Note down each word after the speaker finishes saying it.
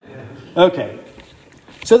Okay.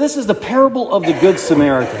 So this is the parable of the Good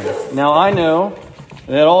Samaritan. Now I know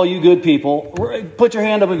that all you good people, put your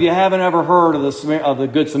hand up if you haven't ever heard of the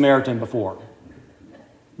Good Samaritan before.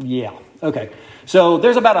 Yeah. Okay. So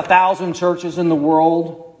there's about 1,000 churches in the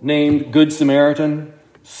world named Good Samaritan,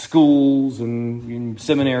 schools and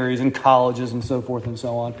seminaries and colleges and so forth and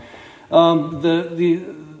so on.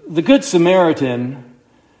 The Good Samaritan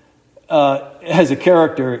as a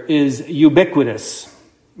character is ubiquitous,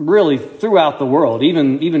 really throughout the world,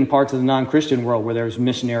 even parts of the non-Christian world where there's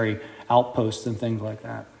missionary outposts and things like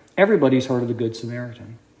that. Everybody's heard of the Good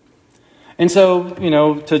Samaritan. And so,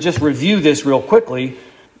 to just review this real quickly,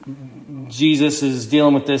 Jesus is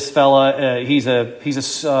dealing with this fella. He's a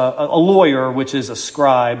lawyer, which is a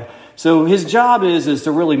scribe. So his job is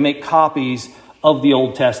to really make copies of the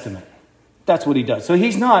Old Testament. That's what he does. So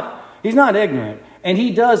he's not ignorant. And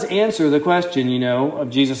he does answer the question,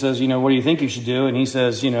 Jesus says, what do you think you should do? And he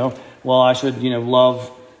says, well, I should,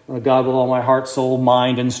 love God with all my heart, soul,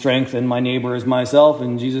 mind, and strength, and my neighbor as myself.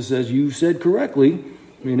 And Jesus says, you said correctly,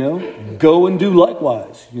 go and do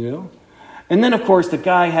likewise, And then, of course, the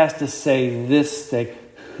guy has to say this thing,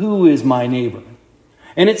 who is my neighbor?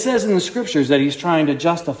 And it says in the scriptures that he's trying to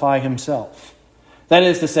justify himself. That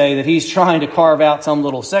is to say that he's trying to carve out some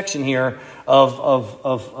little section here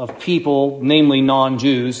of people, namely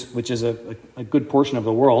non-Jews, which is a good portion of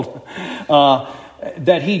the world,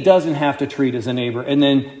 that he doesn't have to treat as a neighbor. And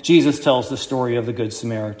then Jesus tells the story of the Good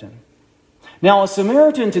Samaritan. Now, a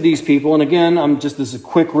Samaritan to these people, and again, this is a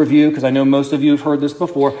quick review because I know most of you have heard this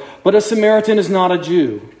before, but a Samaritan is not a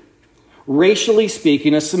Jew. Racially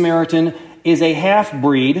speaking, a Samaritan is a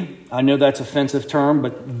half-breed. I know that's an offensive term,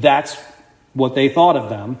 but that's what they thought of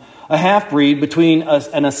them. A half-breed between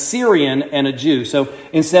an Assyrian and a Jew. So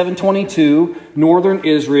in 722, northern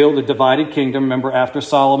Israel, the divided kingdom, remember after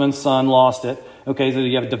Solomon's son lost it, okay, so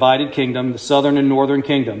you have a divided kingdom, the southern and northern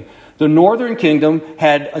kingdom. The northern kingdom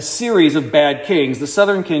had a series of bad kings. The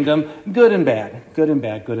southern kingdom, good and bad, good and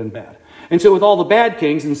bad, good and bad. And so with all the bad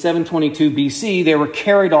kings in 722 BC, they were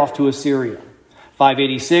carried off to Assyria.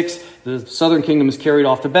 586, the southern kingdom is carried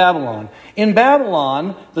off to Babylon. In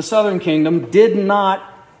Babylon, the southern kingdom did not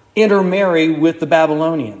intermarry with the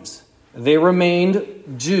Babylonians. They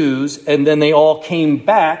remained Jews, and then they all came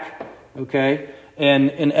back, okay, and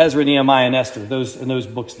in Ezra, Nehemiah, and Esther, those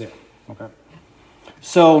books there. Okay.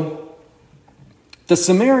 So the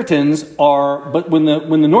Samaritans but when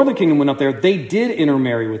the northern kingdom went up there, they did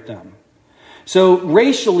intermarry with them. So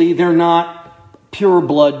racially, they're not pure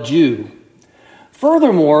blood Jew.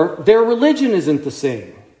 Furthermore, their religion isn't the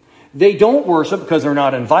same. They don't worship because they're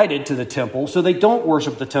not invited to the temple, so they don't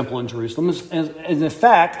worship the temple in Jerusalem. And in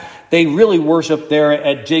fact, they really worship there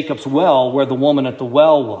at Jacob's well, where the woman at the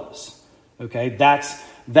well was. Okay, that's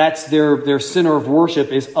their center of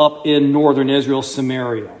worship is up in northern Israel,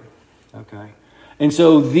 Samaria. Okay, and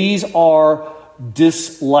so these are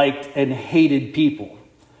disliked and hated people,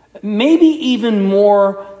 maybe even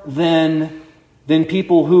more than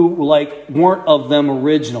people who weren't of them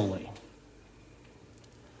originally.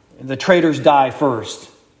 The traitors die first,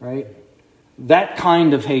 right? That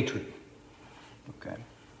kind of hatred. Okay.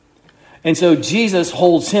 And so Jesus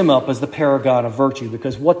holds him up as the paragon of virtue,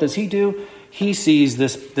 because what does he do? He sees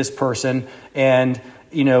this person and,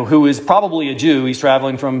 who is probably a Jew. He's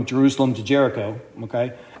traveling from Jerusalem to Jericho,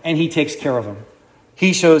 okay? And he takes care of him.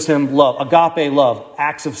 He shows him love, agape love,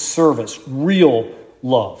 acts of service, real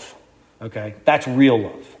love, okay? That's real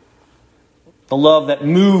love. The love that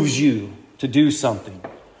moves you to do something.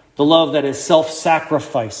 The love that is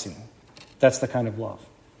self-sacrificing. That's the kind of love.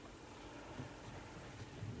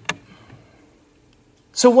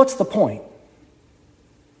 So what's the point?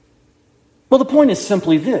 Well, the point is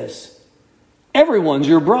simply this. Everyone's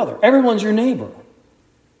your brother. Everyone's your neighbor.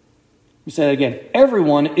 You say it again.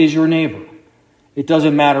 Everyone is your neighbor. It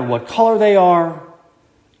doesn't matter what color they are.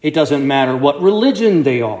 It doesn't matter what religion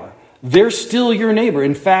they are. They're still your neighbor.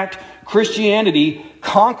 In fact, Christianity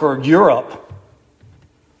conquered Europe.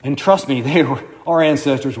 And trust me, our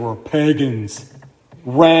ancestors were pagans.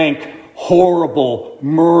 Rank, horrible,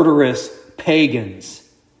 murderous pagans.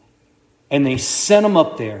 And they sent them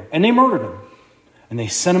up there. And they murdered them. And they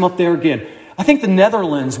sent them up there again. I think the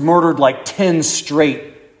Netherlands murdered 10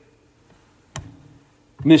 straight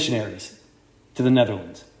missionaries to the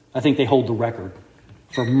Netherlands. I think they hold the record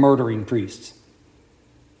for murdering priests.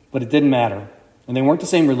 But it didn't matter. And they weren't the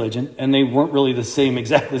same religion, and they weren't really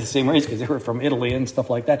exactly the same race, because they were from Italy and stuff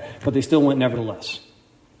like that, but they still went nevertheless.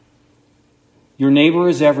 Your neighbor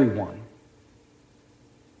is everyone.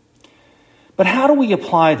 But how do we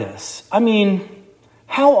apply this? I mean,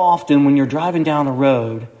 how often when you're driving down the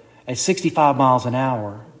road at 65 miles an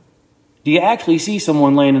hour, Do you actually see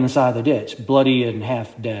someone laying in the side of the ditch, bloody and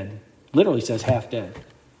half dead? Literally says half dead.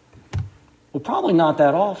 Well, probably not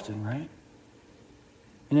that often, right?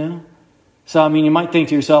 You know? So, I mean, you might think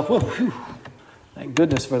to yourself, well, whew, thank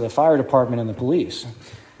goodness for the fire department and the police.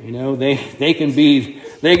 You know, they can be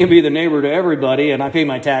the neighbor to everybody, and I pay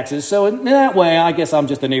my taxes. So in that way, I guess I'm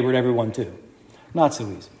just a neighbor to everyone too. Not so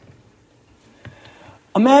easy.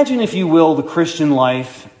 Imagine, if you will, the Christian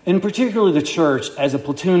life, and particularly the church, as a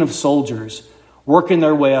platoon of soldiers working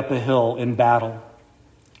their way up a hill in battle.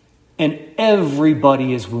 And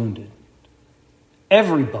everybody is wounded.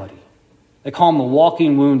 Everybody. They call them the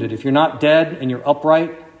walking wounded. If you're not dead and you're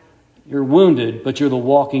upright, you're wounded, but you're the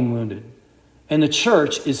walking wounded. And the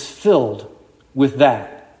church is filled with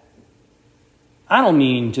that. I don't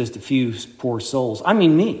mean just a few poor souls. I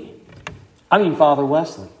mean me. I mean Father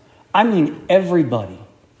Wesley. I mean everybody.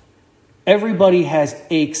 Everybody has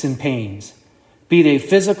aches and pains, be they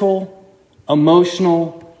physical,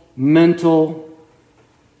 emotional, mental,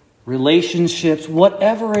 relationships,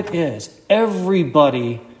 whatever it is.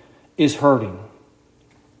 Everybody is hurting.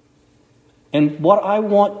 And what I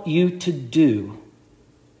want you to do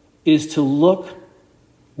is to look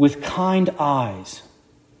with kind eyes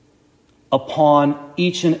upon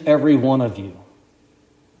each and every one of you.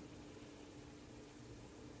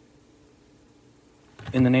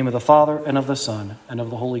 In the name of the Father, and of the Son, and of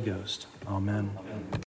the Holy Ghost. Amen.